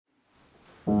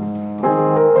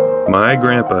My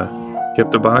grandpa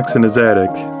kept a box in his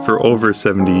attic for over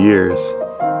 70 years.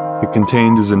 It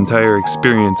contained his entire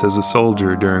experience as a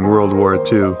soldier during World War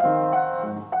II.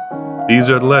 These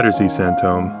are the letters he sent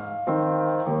home.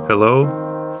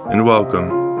 Hello and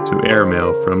welcome to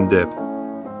Airmail from Dip.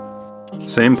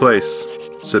 Same place,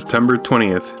 September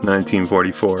 20th,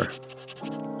 1944.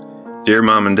 Dear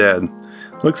Mom and Dad,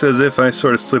 looks as if I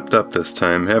sort of slipped up this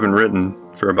time, haven't written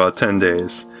for about 10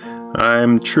 days.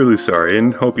 I'm truly sorry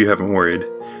and hope you haven't worried.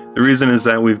 The reason is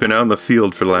that we've been out in the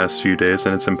field for the last few days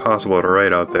and it's impossible to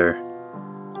write out there.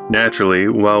 Naturally,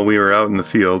 while we were out in the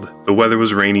field, the weather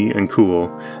was rainy and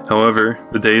cool. However,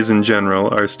 the days in general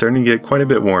are starting to get quite a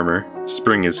bit warmer.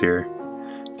 Spring is here.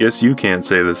 Guess you can't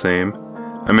say the same.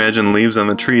 I imagine leaves on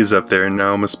the trees up there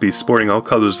now must be sporting all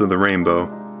colors of the rainbow.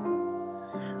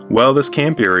 Well, this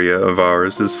camp area of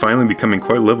ours is finally becoming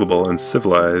quite livable and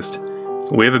civilized.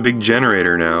 We have a big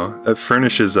generator now that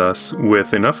furnishes us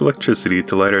with enough electricity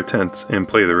to light our tents and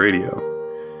play the radio.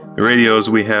 The radios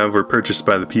we have were purchased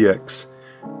by the PX.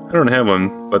 I don't have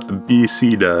one, but the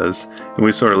BC does, and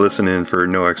we sort of listen in for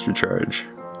no extra charge.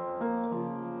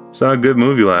 Saw a good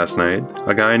movie last night,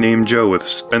 A Guy Named Joe with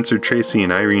Spencer Tracy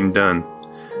and Irene Dunne.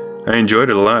 I enjoyed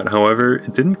it a lot, however,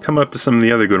 it didn't come up to some of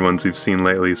the other good ones we've seen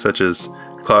lately, such as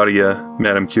Claudia,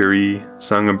 Madame Curie,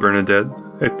 Song of Bernadette,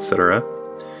 etc.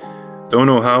 Don't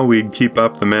know how we'd keep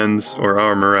up the men's or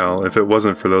our morale if it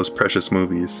wasn't for those precious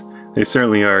movies. They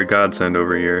certainly are a godsend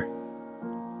over here.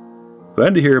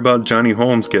 Glad to hear about Johnny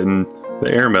Holmes getting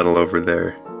the Air Medal over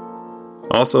there.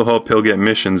 Also hope he'll get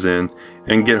missions in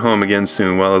and get home again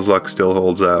soon while his luck still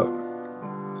holds out.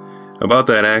 About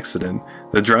that accident,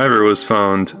 the driver was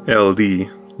found LD,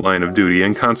 line of duty,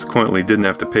 and consequently didn't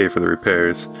have to pay for the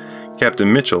repairs.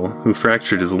 Captain Mitchell, who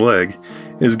fractured his leg,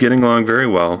 is getting along very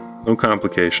well, no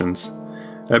complications.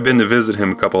 I've been to visit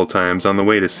him a couple of times on the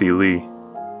way to see Lee.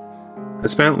 I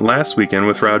spent last weekend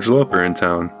with Raj Loper in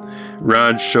town.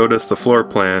 Raj showed us the floor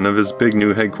plan of his big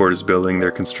new headquarters building they're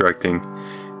constructing.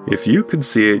 If you could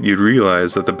see it, you'd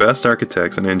realize that the best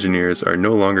architects and engineers are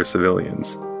no longer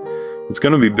civilians. It's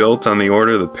going to be built on the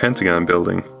order of the Pentagon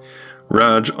building.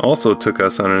 Raj also took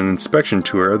us on an inspection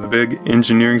tour of the big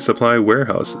engineering supply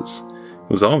warehouses.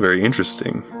 It was all very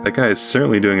interesting. That guy is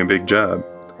certainly doing a big job.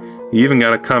 He even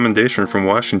got a commendation from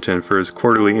Washington for his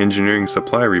quarterly engineering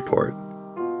supply report.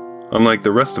 Unlike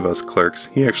the rest of us clerks,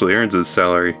 he actually earns his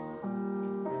salary.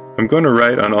 I'm going to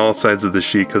write on all sides of the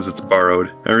sheet because it's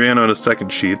borrowed. I ran out of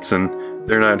second sheets and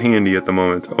they're not handy at the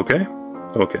moment, okay?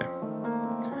 Okay.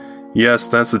 Yes,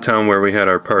 that's the town where we had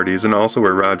our parties and also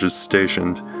where Raj is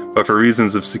stationed, but for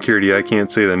reasons of security I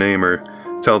can't say the name or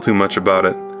tell too much about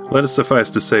it. Let it suffice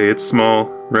to say it's small,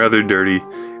 rather dirty,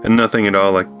 and nothing at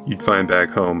all like you'd find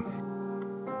back home.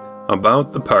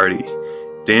 About the party.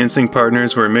 Dancing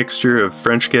partners were a mixture of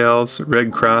French gals,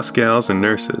 Red Cross gals, and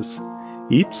nurses.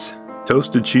 Eats?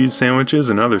 Toasted cheese sandwiches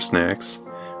and other snacks.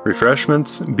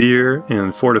 Refreshments, beer,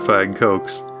 and fortified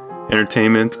cokes.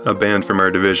 Entertainment, a band from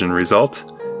our division. Result?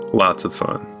 Lots of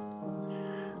fun.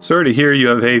 Sorry to hear you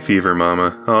have hay fever,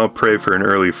 Mama. I'll pray for an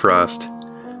early frost.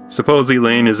 Suppose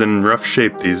Elaine is in rough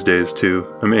shape these days, too.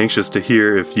 I'm anxious to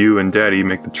hear if you and Daddy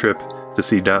make the trip to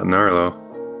see Dot and Arlo.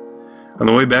 On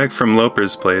the way back from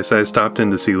Loper's place, I stopped in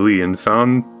to see Lee and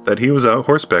found that he was out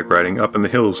horseback riding up in the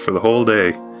hills for the whole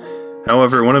day.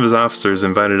 However, one of his officers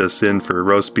invited us in for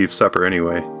roast beef supper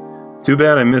anyway. Too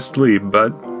bad I missed Lee,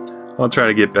 but I'll try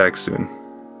to get back soon.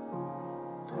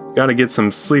 Gotta get some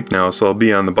sleep now, so I'll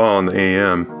be on the ball in the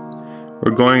AM.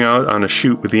 We're going out on a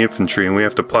shoot with the infantry and we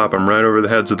have to plop them right over the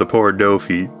heads of the poor doe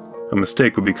feet. A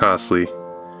mistake would be costly.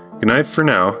 Good night for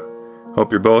now.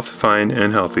 Hope you're both fine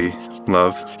and healthy.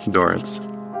 Love, Dorrance.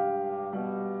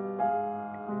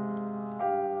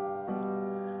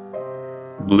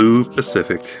 Blue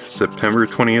Pacific, September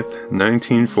 20th,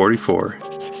 1944.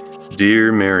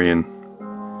 Dear Marion,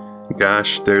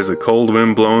 gosh, there's a cold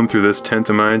wind blowing through this tent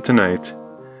of mine tonight.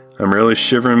 I'm really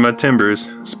shivering my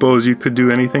timbers. Suppose you could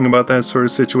do anything about that sort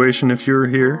of situation if you were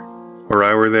here, or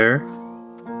I were there?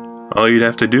 All you'd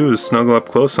have to do is snuggle up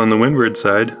close on the windward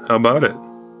side. How about it?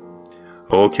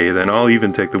 Okay, then I'll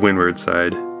even take the windward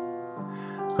side.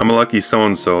 I'm a lucky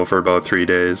so-and-so for about 3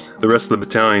 days. The rest of the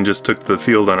battalion just took to the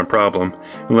field on a problem,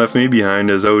 and left me behind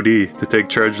as OD to take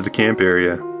charge of the camp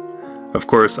area. Of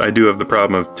course, I do have the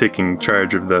problem of taking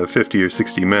charge of the 50 or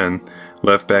 60 men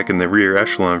left back in the rear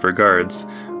echelon for guards,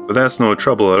 but that's no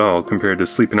trouble at all compared to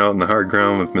sleeping out in the hard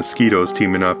ground with mosquitoes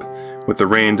teaming up with the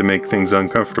rain to make things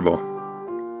uncomfortable.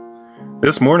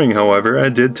 This morning, however, I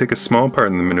did take a small part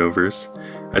in the maneuvers.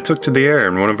 I took to the air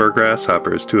in one of our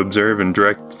grasshoppers to observe and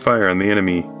direct fire on the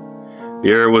enemy.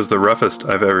 The air was the roughest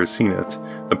I've ever seen it.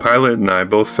 The pilot and I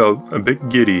both felt a bit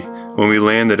giddy when we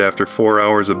landed after 4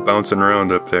 hours of bouncing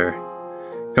around up there.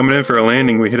 Coming in for a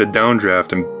landing, we hit a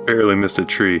downdraft and barely missed a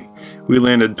tree. We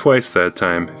landed twice that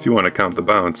time, if you want to count the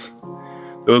bounce.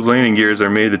 Those landing gears are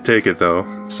made to take it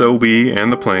though, so we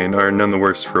and the plane are none the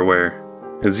worse for wear.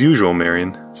 As usual,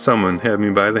 Marion, someone had me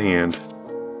by the hand.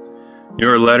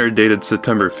 Your letter dated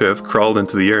September 5th crawled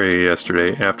into the area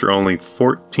yesterday after only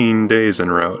 14 days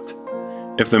en route.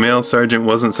 If the mail sergeant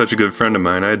wasn't such a good friend of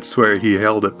mine, I'd swear he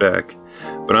held it back.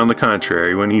 But on the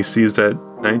contrary, when he sees that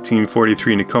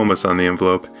 1943 Nokomis on the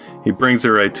envelope, he brings it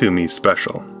right to me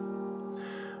special.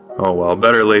 Oh well,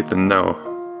 better late than no.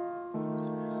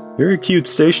 Very cute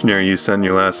stationery you sent in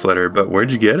your last letter, but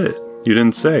where'd you get it? You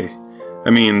didn't say. I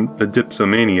mean, the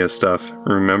dipsomania stuff,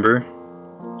 remember?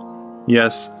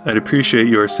 Yes, I'd appreciate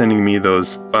your sending me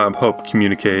those Bob Hope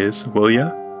communiques, will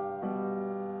ya?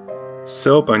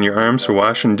 Soap on your arms for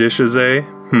washing dishes, eh?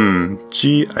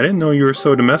 Gee, I didn't know you were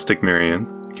so domestic,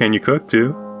 Marion. Can you cook,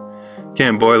 too?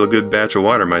 Can't boil a good batch of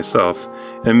water myself,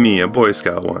 and me, a Boy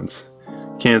Scout once.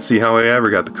 Can't see how I ever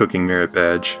got the cooking merit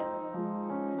badge.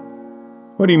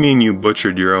 What do you mean you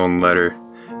butchered your own letter?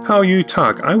 How you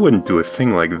talk, I wouldn't do a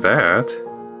thing like that.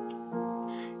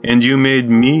 And you made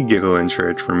me giggle in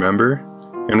church, remember?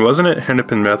 And wasn't it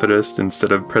Hennepin Methodist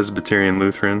instead of Presbyterian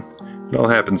Lutheran? It all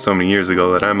happened so many years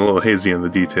ago that I'm a little hazy on the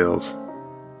details.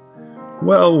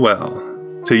 Well, well.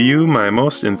 To you, my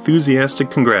most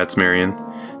enthusiastic congrats, Marion.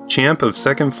 Champ of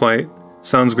second flight.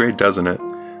 Sounds great, doesn't it?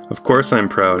 Of course I'm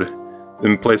proud.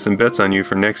 Been placing bets on you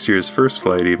for next year's first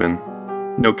flight, even.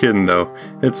 No kidding, though.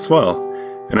 It's swell.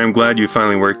 And I'm glad you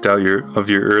finally worked out your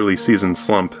early season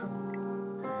slump.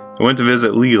 I went to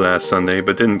visit Lee last Sunday,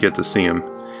 but didn't get to see him.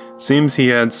 Seems he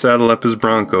had saddled up his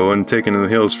Bronco and taken to the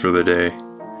hills for the day.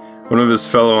 One of his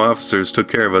fellow officers took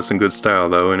care of us in good style,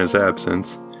 though, in his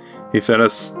absence. He fed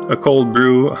us a cold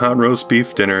brew, hot roast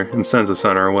beef dinner, and sent us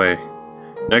on our way.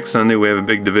 Next Sunday we have a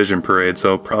big division parade,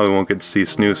 so probably won't get to see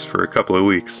Snooze for a couple of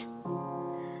weeks.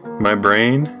 My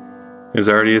brain is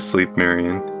already asleep,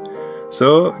 Marion.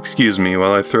 So, excuse me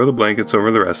while I throw the blankets over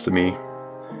the rest of me.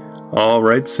 I'll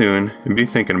write soon and be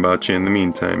thinking about you in the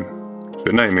meantime.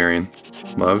 Good night, Marion.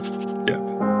 Love, Dip.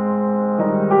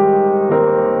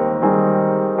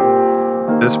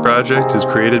 This project is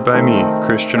created by me,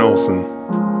 Christian Olsen,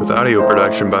 with audio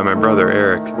production by my brother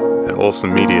Eric at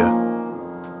Olsen Media.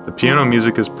 The piano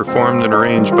music is performed and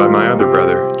arranged by my other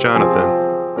brother, Jonathan.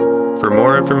 For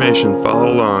more information,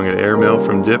 follow along at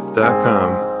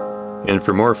airmailfromdip.com. And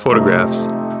for more photographs,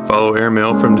 follow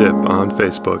Airmail from Dip on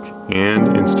Facebook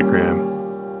and Instagram.